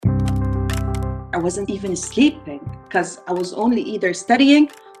I wasn't even sleeping because I was only either studying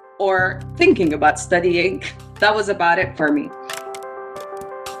or thinking about studying. That was about it for me.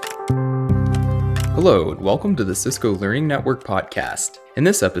 Hello, and welcome to the Cisco Learning Network podcast. In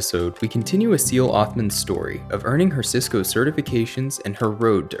this episode, we continue Aseel Othman's story of earning her Cisco certifications and her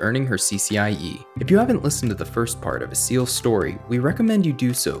road to earning her CCIE. If you haven't listened to the first part of Aseel's story, we recommend you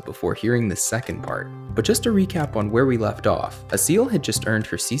do so before hearing the second part. But just to recap on where we left off, Aseel had just earned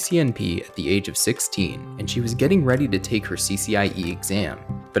her CCNP at the age of 16, and she was getting ready to take her CCIE exam.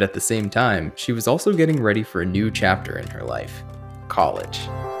 But at the same time, she was also getting ready for a new chapter in her life: college.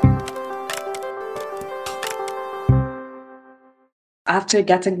 After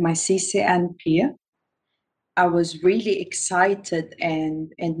getting my CCNP, I was really excited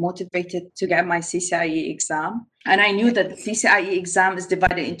and motivated to get my CCIE exam. And I knew that the CCIE exam is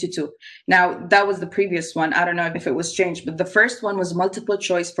divided into two. Now, that was the previous one. I don't know if it was changed, but the first one was multiple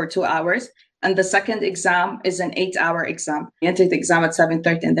choice for 2 hours. And the second exam is an 8-hour exam. You enter the exam at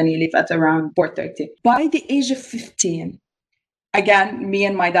 7:30 and then you leave at around 4:30. By the age of 15, again, me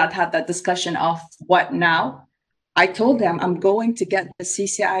and my dad had that discussion of what now? I told him I'm going to get the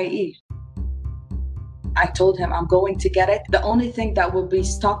CCIE. I told him I'm going to get it. The only thing that will be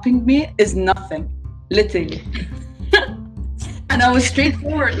stopping me is nothing, literally. And I was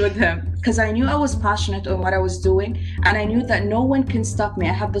straightforward with him because I knew I was passionate on what I was doing, and I knew that no one can stop me.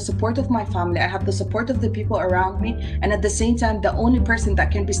 I have the support of my family. I have the support of the people around me. And at the same time, the only person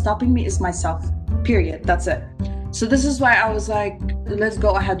that can be stopping me is myself, period. That's it. So this is why I was like, let's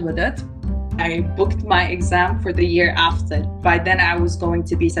go ahead with it. I booked my exam for the year after. By then I was going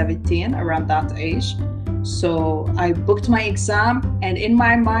to be 17, around that age. So I booked my exam, and in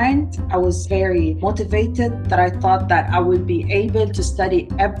my mind, I was very motivated that I thought that I would be able to study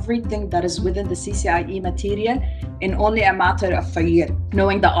everything that is within the CCIE material in only a matter of a year,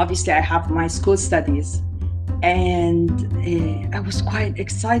 knowing that obviously I have my school studies. And I was quite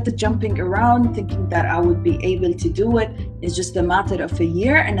excited, jumping around, thinking that I would be able to do it. It's just a matter of a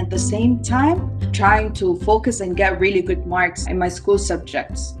year. And at the same time, trying to focus and get really good marks in my school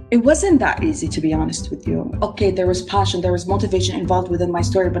subjects. It wasn't that easy, to be honest with you. Okay, there was passion, there was motivation involved within my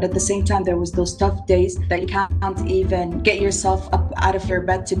story, but at the same time, there was those tough days that you can't even get yourself up out of your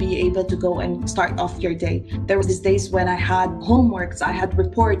bed to be able to go and start off your day. There was these days when I had homeworks, I had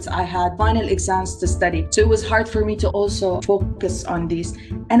reports, I had final exams to study. So it was hard for me to also focus on these.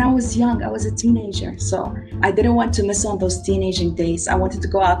 And I was young, I was a teenager. So I didn't want to miss on those teenaging days. I wanted to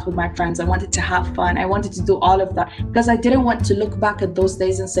go out with my friends. I wanted to have fun. I wanted to do all of that because I didn't want to look back at those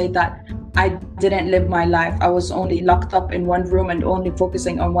days and say that I didn't live my life. I was only locked up in one room and only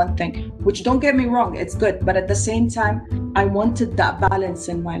focusing on one thing, which, don't get me wrong, it's good. But at the same time, I wanted that balance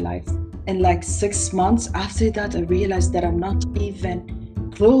in my life. And like 6 months after that, I realized that I'm not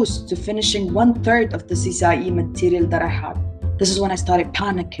even close to finishing 1/3 of the CCIE material that I had. This is when I started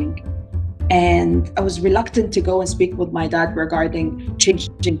panicking. And I was reluctant to go and speak with my dad regarding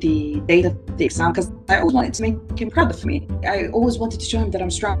changing the date of the exam because I always wanted to make him proud of me. I always wanted to show him that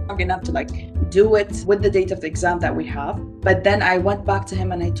I'm strong enough to do it with the date of the exam that we have. But then I went back to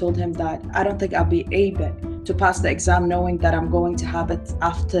him and I told him that I don't think I'll be able to pass the exam knowing that I'm going to have it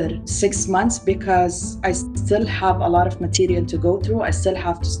after 6 months because I still have a lot of material to go through. I still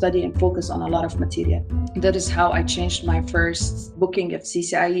have to study and focus on a lot of material. That is how I changed my first booking of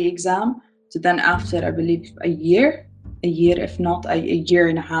CCIE exam. So then after, I believe, a year, if not a year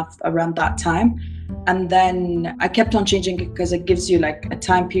and a half around that time. And then I kept on changing it because it gives you a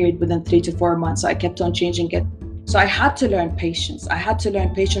time period within 3 to 4 months. So I kept on changing it. So I had to learn patience. I had to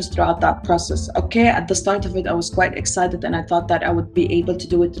learn patience throughout that process. Okay, at the start of it, I was quite excited and I thought that I would be able to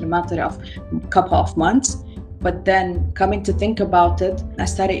do it in a matter of a couple of months. But then coming to think about it, I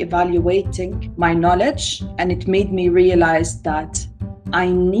started evaluating my knowledge, and it made me realize that I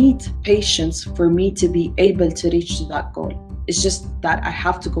need patience for me to be able to reach to that goal. It's just that I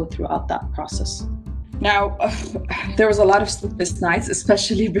have to go throughout that process. Now, there was a lot of sleepless nights,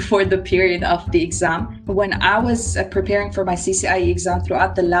 especially before the period of the exam. When I was preparing for my CCIE exam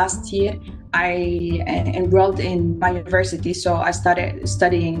throughout the last year, I enrolled in my university. So I started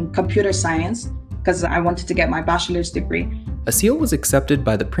studying computer science because I wanted to get my bachelor's degree. Aseel was accepted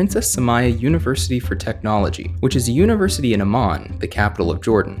by the Princess Sumaya University for Technology, which is a university in Amman, the capital of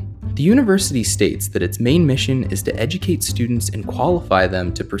Jordan. The university states that its main mission is to educate students and qualify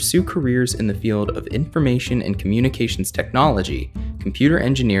them to pursue careers in the field of information and communications technology, computer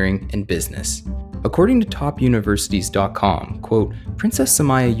engineering, and business. According to topuniversities.com, quote, Princess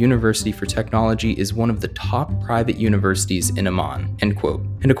Sumaya University for Technology is one of the top private universities in Amman, end quote.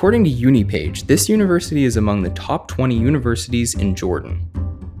 And according to UniPage, this university is among the top 20 universities in Jordan.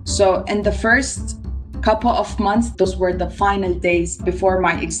 So in the first couple of months, those were the final days before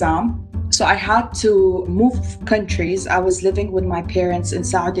my exam. So I had to move countries. I was living with my parents in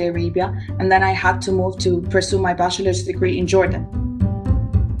Saudi Arabia, and then I had to move to pursue my bachelor's degree in Jordan.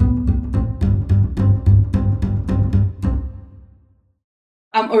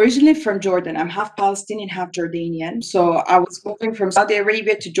 I'm originally from Jordan. I'm half Palestinian, half Jordanian. So I was moving from Saudi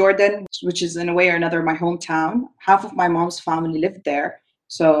Arabia to Jordan, which is in a way or another my hometown. Half of my mom's family lived there.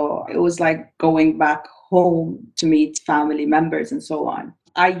 So it was like going back home to meet family members and so on.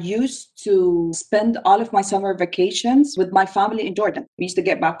 I used to spend all of my summer vacations with my family in Jordan. We used to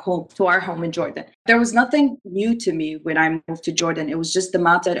get back home to our home in Jordan. There was nothing new to me when I moved to Jordan. It was just a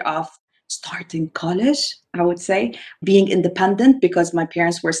matter of starting college, I would say, being independent because my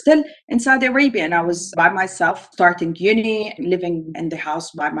parents were still in Saudi Arabia and I was by myself, starting uni, living in the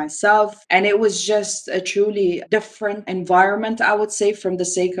house by myself. And it was just a truly different environment, I would say, from the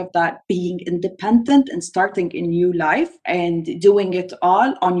sake of that being independent and starting a new life and doing it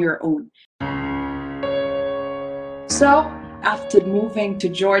all on your own. So after moving to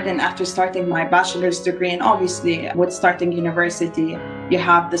Jordan, after starting my bachelor's degree, and obviously with starting university, you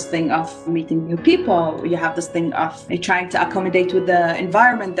have this thing of meeting new people. You have this thing of trying to accommodate with the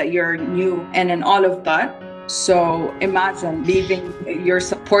environment that you're new in and all of that. So imagine leaving your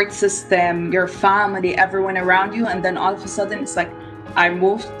support system, your family, everyone around you, and then all of a sudden it's like I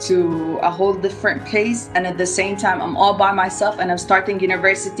moved to a whole different place. And at the same time, I'm all by myself and I'm starting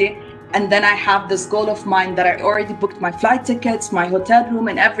university. And then I have this goal of mine that I already booked my flight tickets, my hotel room,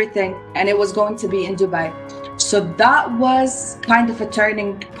 and everything. And it was going to be in Dubai. So that was kind of a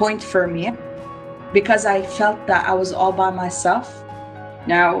turning point for me because I felt that I was all by myself.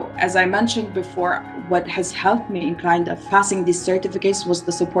 Now, as I mentioned before, what has helped me in kind of passing these certificates was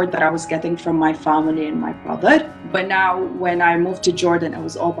the support that I was getting from my family and my brother. But now, when I moved to Jordan, I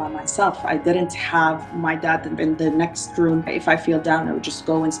was all by myself. I didn't have my dad in the next room. If I feel down, I would just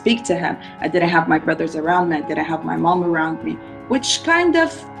go and speak to him. I didn't have my brothers around me. I didn't have my mom around me, which kind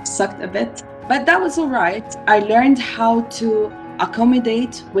of sucked a bit. But that was all right. I learned how to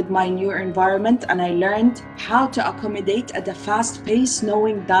accommodate with my new environment, and I learned how to accommodate at a fast pace,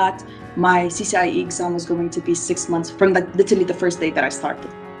 knowing that my CCIE exam was going to be 6 months from literally the first day that I started.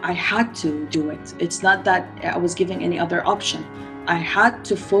 I had to do it. It's not that I was giving any other option. I had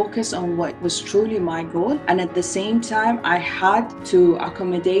to focus on what was truly my goal. And at the same time, I had to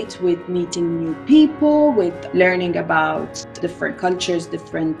accommodate with meeting new people, with learning about different cultures,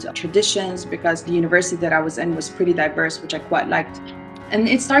 different traditions, because the university that I was in was pretty diverse, which I quite liked. And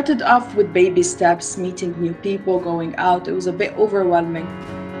it started off with baby steps, meeting new people, going out. It was a bit overwhelming.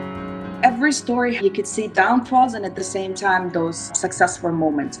 Every story, you could see downfalls and at the same time, those successful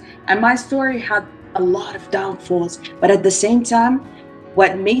moments. And my story had a lot of downfalls, but at the same time,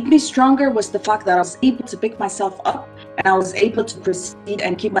 what made me stronger was the fact that I was able to pick myself up and I was able to proceed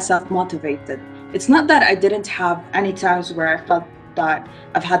and keep myself motivated. It's not that I didn't have any times where I felt that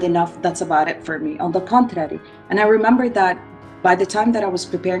I've had enough, that's about it for me. On the contrary. And I remember that by the time that I was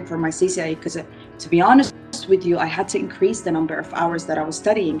preparing for my CCIE, because to be honest with you, I had to increase the number of hours that I was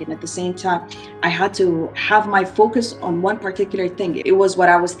studying. And at the same time, I had to have my focus on one particular thing. It was what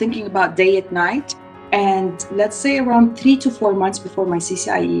I was thinking about day and night. And let's say around 3 to 4 months before my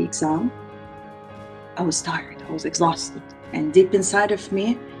CCIE exam, I was tired, I was exhausted. And deep inside of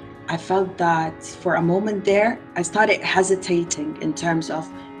me, I felt that for a moment there, I started hesitating in terms of,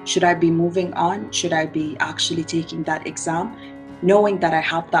 should I be moving on? Should I be actually taking that exam? Knowing that I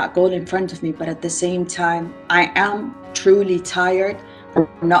have that goal in front of me, but at the same time, I am truly tired from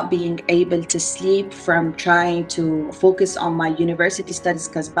not being able to sleep, from trying to focus on my university studies,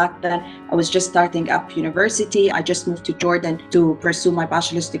 because back then I was just starting up university. I just moved to Jordan to pursue my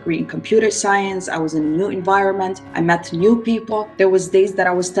bachelor's degree in computer science. I was in a new environment. I met new people. There was days that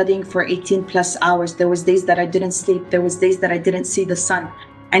I was studying for 18 plus hours. There was days that I didn't sleep. There was days that I didn't see the sun.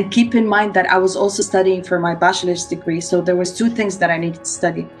 And keep in mind that I was also studying for my bachelor's degree. So there was two things that I needed to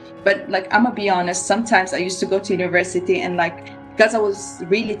study. But I'm gonna be honest, sometimes I used to go to university and because I was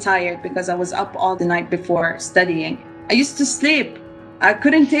really tired, because I was up all the night before studying, I used to sleep. I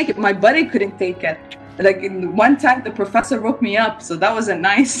couldn't take it. My body couldn't take it. One time the professor woke me up, so that wasn't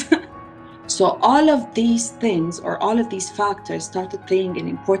nice. So all of these things or all of these factors started playing an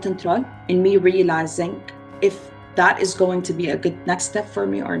important role in me realizing if that is going to be a good next step for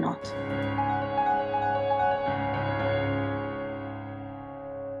me or not.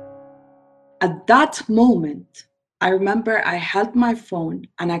 At that moment, I remember I held my phone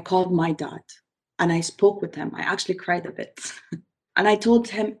and I called my dad and I spoke with him. I actually cried a bit. And I told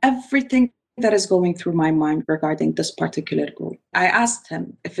him everything that is going through my mind regarding this particular goal. I asked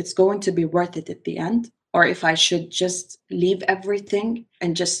him if it's going to be worth it at the end, or if I should just leave everything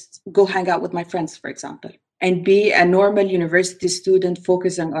and just go hang out with my friends, for example, and be a normal university student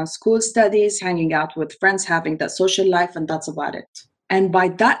focusing on school studies, hanging out with friends, having that social life, and that's about it. And by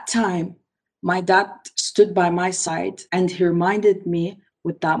that time, my dad stood by my side and he reminded me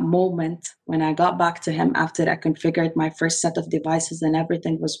with that moment when I got back to him after I configured my first set of devices and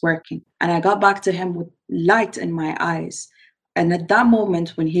everything was working. And I got back to him with light in my eyes. And at that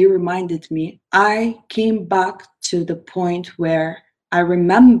moment, when he reminded me, I came back to the point where I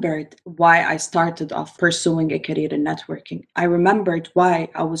remembered why I started off pursuing a career in networking. I remembered why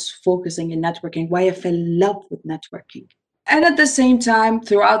I was focusing in networking, why I fell in love with networking. And at the same time,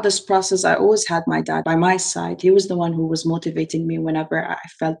 throughout this process, I always had my dad by my side. He was the one who was motivating me whenever I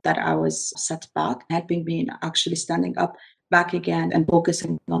felt that I was set back, helping me in actually standing up back again and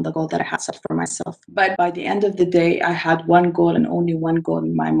focusing on the goal that I had set for myself. But by the end of the day, I had one goal and only one goal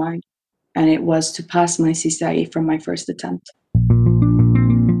in my mind, and it was to pass my CCIE from my first attempt.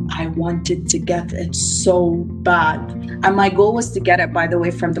 I wanted to get it so bad. And my goal was to get it, by the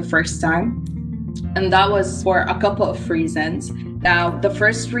way, from the first time. And that was for a couple of reasons. Now, the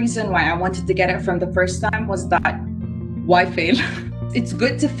first reason why I wanted to get it from the first time was that why fail? It's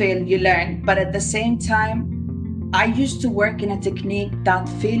good to fail, you learn. But at the same time, I used to work in a technique that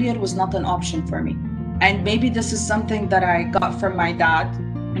failure was not an option for me. And maybe this is something that I got from my dad.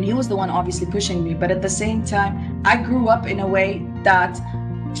 And he was the one obviously pushing me. But at the same time, I grew up in a way that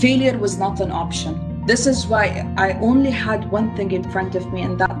failure was not an option. This is why I only had one thing in front of me,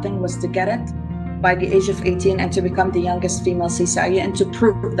 and that thing was to get it by the age of 18 and to become the youngest female CCIE and to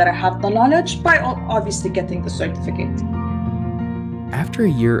prove that I have the knowledge by obviously getting the certificate. After a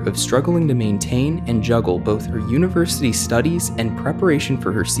year of struggling to maintain and juggle both her university studies and preparation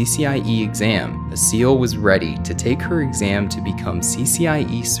for her CCIE exam, Aseel was ready to take her exam to become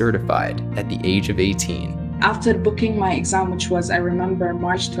CCIE certified at the age of 18. After booking my exam, which was, I remember,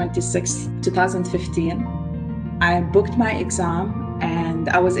 March 26, 2015, I booked my exam. And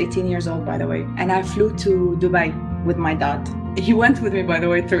I was 18 years old, by the way. And I flew to Dubai with my dad. He went with me, by the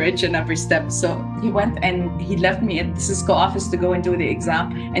way, through each and every step. So he went and he left me at the Cisco office to go and do the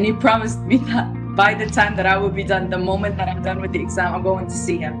exam. And he promised me that by the time that I will be done, the moment that I'm done with the exam, I'm going to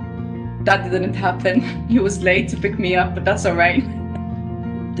see him. That didn't happen. He was late to pick me up, but that's all right.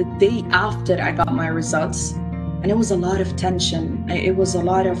 The day after I got my results, and it was a lot of tension. It was a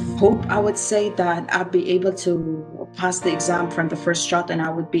lot of hope, I would say, that I'd be able to pass the exam from the first shot and I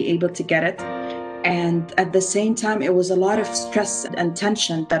would be able to get it. And at the same time, it was a lot of stress and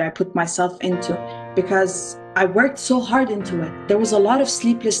tension that I put myself into because I worked so hard into it. There was a lot of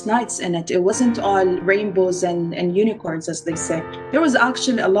sleepless nights in it. It wasn't all rainbows and unicorns, as they say. There was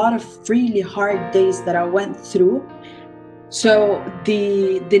actually a lot of really hard days that I went through. So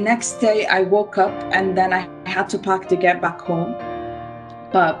the next day I woke up and then I had to pack to get back home.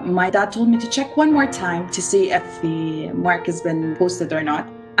 But my dad told me to check one more time to see if the mark has been posted or not.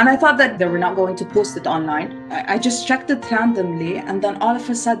 And I thought that they were not going to post it online. I just checked it randomly. And then all of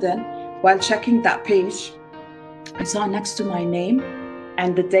a sudden, while checking that page, I saw next to my name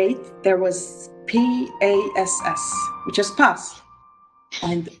and the date, there was PASS, which is pass.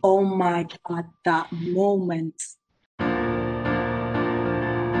 And oh my God, that moment.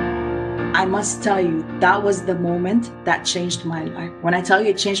 I must tell you, that was the moment that changed my life. When I tell you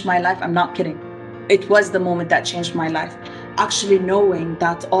it changed my life, I'm not kidding. It was the moment that changed my life. Actually knowing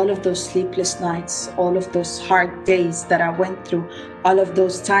that all of those sleepless nights, all of those hard days that I went through, all of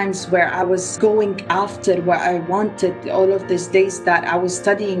those times where I was going after what I wanted, all of these days that I was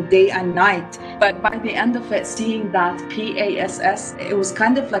studying day and night. But by the end of it, seeing that PASS, it was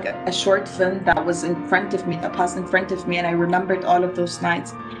kind of like a short film that was in front of me, that passed in front of me, and I remembered all of those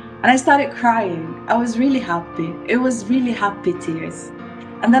nights. And I started crying. I was really happy. It was really happy tears.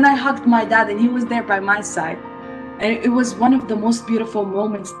 And then I hugged my dad and he was there by my side. And it was one of the most beautiful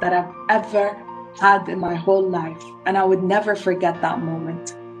moments that I've ever had in my whole life. And I would never forget that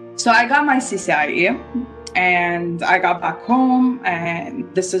moment. So I got my CCIE and I got back home.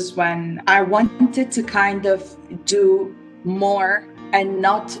 And this is when I wanted to kind of do more and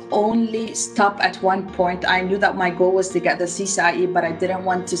not only stop at one point. I knew that my goal was to get the CCIE, but I didn't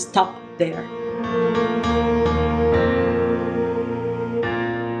want to stop there.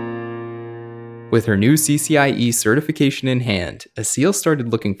 With her new CCIE certification in hand, Aseel started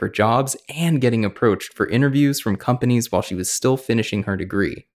looking for jobs and getting approached for interviews from companies while she was still finishing her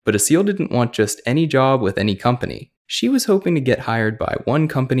degree. But Aseel didn't want just any job with any company. She was hoping to get hired by one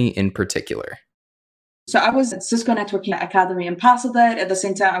company in particular. So I was at Cisco Networking Academy ambassador. At the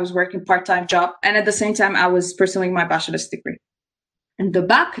same time, I was working part-time job. And at the same time, I was pursuing my bachelor's degree. In the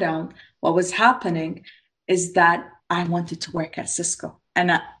background, what was happening is that I wanted to work at Cisco.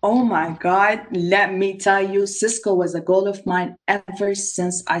 And oh my God, let me tell you, Cisco was a goal of mine ever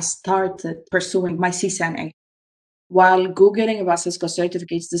since I started pursuing my CCNA. While Googling about Cisco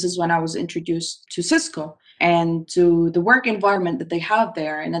certificates, this is when I was introduced to Cisco and to the work environment that they have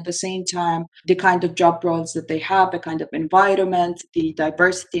there. And at the same time, the kind of job roles that they have, the kind of environment, the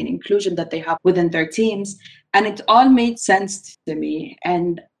diversity and inclusion that they have within their teams. And it all made sense to me.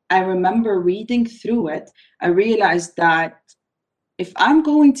 And I remember reading through it, I realized that if I'm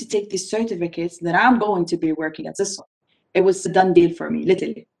going to take these certificates, then I'm going to be working at Cisco. It was a done deal for me,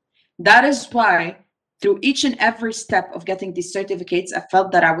 literally. That is why through each and every step of getting these certificates, I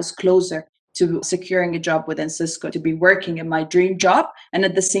felt that I was closer to securing a job within Cisco, to be working in my dream job and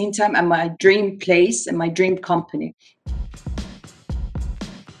at the same time at my dream place and my dream company.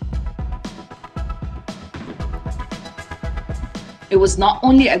 It was not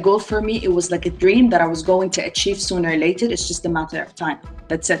only a goal for me, it was like a dream that I was going to achieve sooner or later. It's just a matter of time.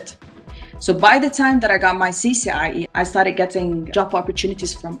 That's it. So by the time that I got my CCIE, I started getting job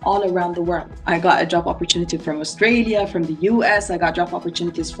opportunities from all around the world. I got a job opportunity from Australia, from the US, I got job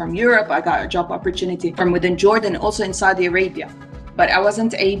opportunities from Europe, I got a job opportunity from within Jordan, also in Saudi Arabia. But I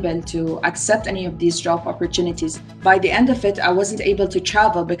wasn't able to accept any of these job opportunities. By the end of it, I wasn't able to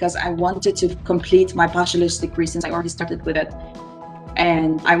travel because I wanted to complete my bachelor's degree since I already started with it.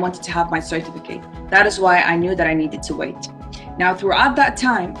 And I wanted to have my certificate. That is why I knew that I needed to wait. Now, throughout that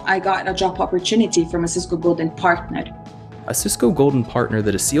time, I got a job opportunity from a Cisco Golden Partner. A Cisco Golden Partner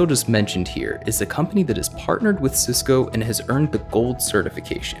that Aseel just mentioned here is a company that is partnered with Cisco and has earned the Gold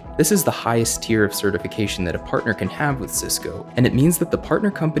certification. This is the highest tier of certification that a partner can have with Cisco, and it means that the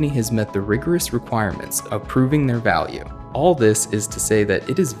partner company has met the rigorous requirements of proving their value. All this is to say that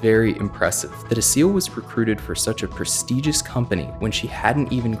it is very impressive that Aseel was recruited for such a prestigious company when she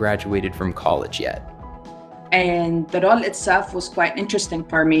hadn't even graduated from college yet. And the role itself was quite interesting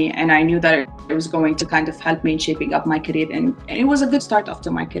for me. And I knew that it was going to kind of help me in shaping up my career. And it was a good start off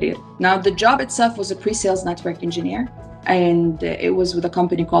to my career. Now, the job itself was a pre-sales network engineer. And it was with a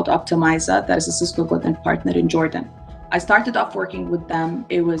company called Optimiza, that is a Cisco Golden Partner in Jordan. I started off working with them.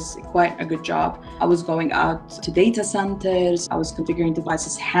 It was quite a good job. I was going out to data centers. I was configuring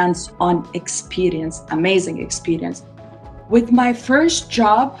devices, hands-on experience, amazing experience. With my first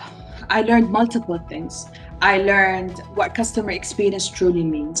job, I learned multiple things. I learned what customer experience truly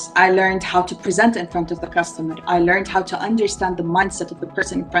means. I learned how to present in front of the customer. I learned how to understand the mindset of the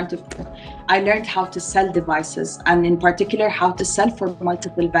person in front of me. I learned how to sell devices, and in particular, how to sell for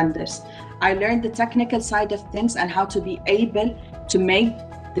multiple vendors. I learned the technical side of things and how to be able to make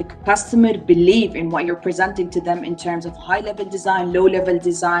the customer believe in what you're presenting to them in terms of high-level design, low-level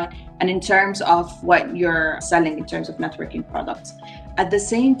design, and in terms of what you're selling in terms of networking products. At the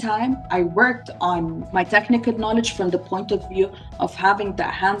same time, I worked on my technical knowledge from the point of view of having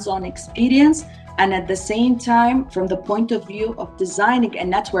that hands-on experience, and at the same time, from the point of view of designing a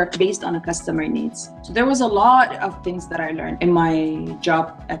network based on a customer needs. So there was a lot of things that I learned in my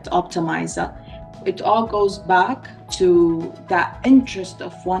job at Optimiza. It all goes back to that interest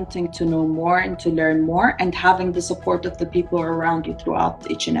of wanting to know more and to learn more and having the support of the people around you throughout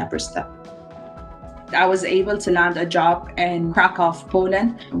each and every step. I was able to land a job in Krakow,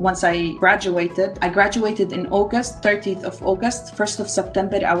 Poland. Once I graduated in August, 30th of August, 1st of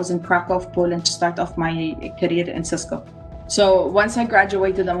September, I was in Krakow, Poland to start off my career in Cisco. So once I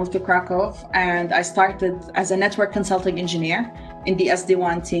graduated, I moved to Krakow and I started as a network consulting engineer in the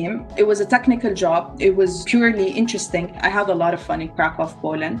SD1 team. It was a technical job. It was purely interesting. I had a lot of fun in Krakow,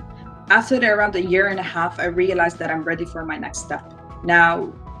 Poland. After around a year and a half, I realized that I'm ready for my next step.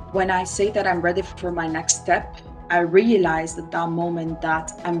 Now, when I say that I'm ready for my next step, I realized at that moment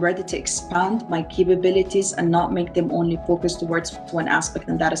that I'm ready to expand my capabilities and not make them only focused towards one aspect,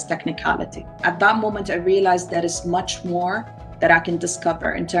 and that is technicality. At that moment, I realized there is much more that I can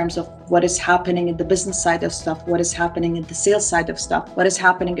discover in terms of what is happening in the business side of stuff, what is happening in the sales side of stuff, what is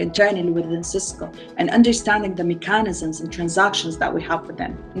happening internally within Cisco, and understanding the mechanisms and transactions that we have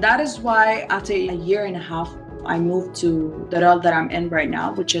within. And that is why after a year and a half, I moved to the role that I'm in right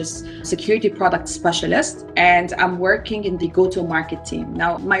now, which is security product specialist, and I'm working in the go-to-market team.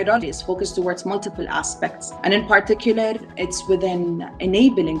 Now, my role is focused towards multiple aspects, and in particular, it's within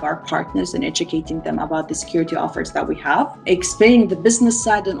enabling our partners and educating them about the security offers that we have, explaining the business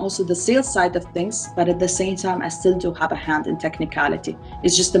side and also the sales side of things, but at the same time, I still do have a hand in technicality.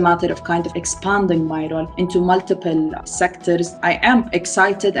 It's just a matter of kind of expanding my role into multiple sectors. I am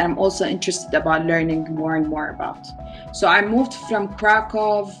excited, and I'm also interested about learning more and more about. So I moved from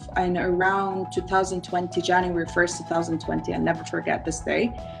Krakow in around 2020, January 1st, 2020. I'll never forget this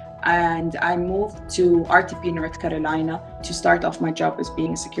day. And I moved to RTP, North Carolina, to start off my job as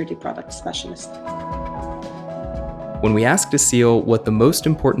being a security product specialist. When we asked Aseel what the most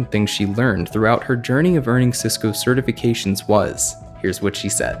important thing she learned throughout her journey of earning Cisco certifications was, here's what she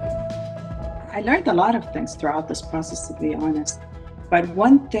said. I learned a lot of things throughout this process, to be honest. But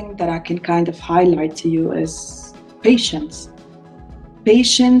one thing that I can kind of highlight to you is patience.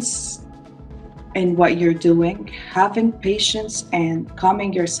 Patience in what you're doing, having patience and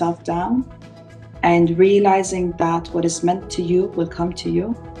calming yourself down and realizing that what is meant to you will come to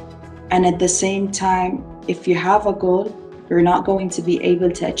you. And at the same time, if you have a goal, you're not going to be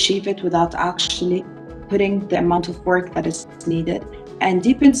able to achieve it without actually putting the amount of work that is needed. And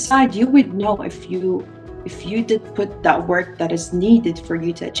deep inside, you would know if you did put that work that is needed for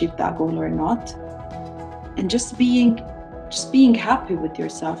you to achieve that goal or not. And just being happy with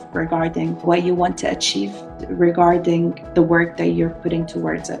yourself regarding what you want to achieve, regarding the work that you're putting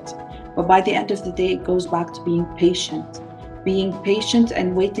towards it. But by the end of the day, it goes back to being patient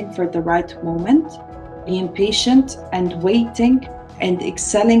and waiting for the right moment, being patient and waiting and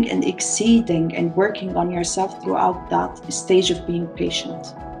excelling and exceeding and working on yourself throughout that stage of being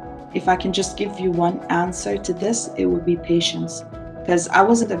patient. If I can just give you one answer to this, it would be patience. Because I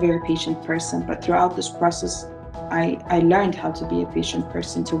wasn't a very patient person, but throughout this process, I learned how to be a patient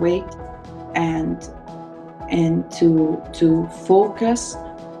person, to wait and to focus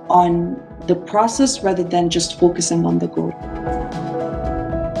on the process rather than just focusing on the goal.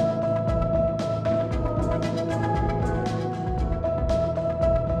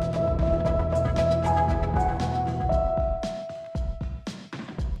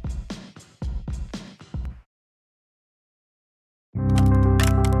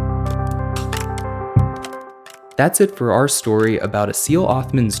 That's it for our story about Aseel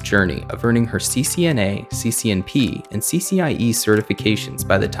Othman's journey of earning her CCNA, CCNP, and CCIE certifications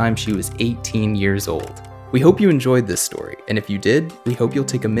by the time she was 18 years old. We hope you enjoyed this story, and if you did, we hope you'll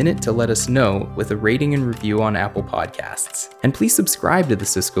take a minute to let us know with a rating and review on Apple Podcasts. And please subscribe to the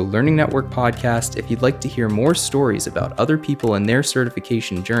Cisco Learning Network podcast if you'd like to hear more stories about other people and their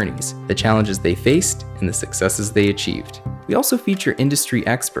certification journeys, the challenges they faced, and the successes they achieved. We also feature industry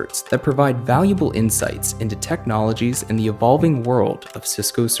experts that provide valuable insights into technologies and the evolving world of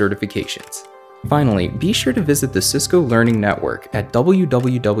Cisco certifications. Finally, be sure to visit the Cisco Learning Network at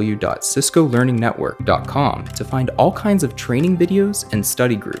www.ciscolearningnetwork.com to find all kinds of training videos and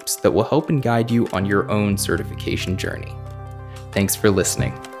study groups that will help and guide you on your own certification journey. Thanks for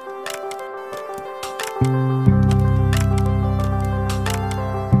listening.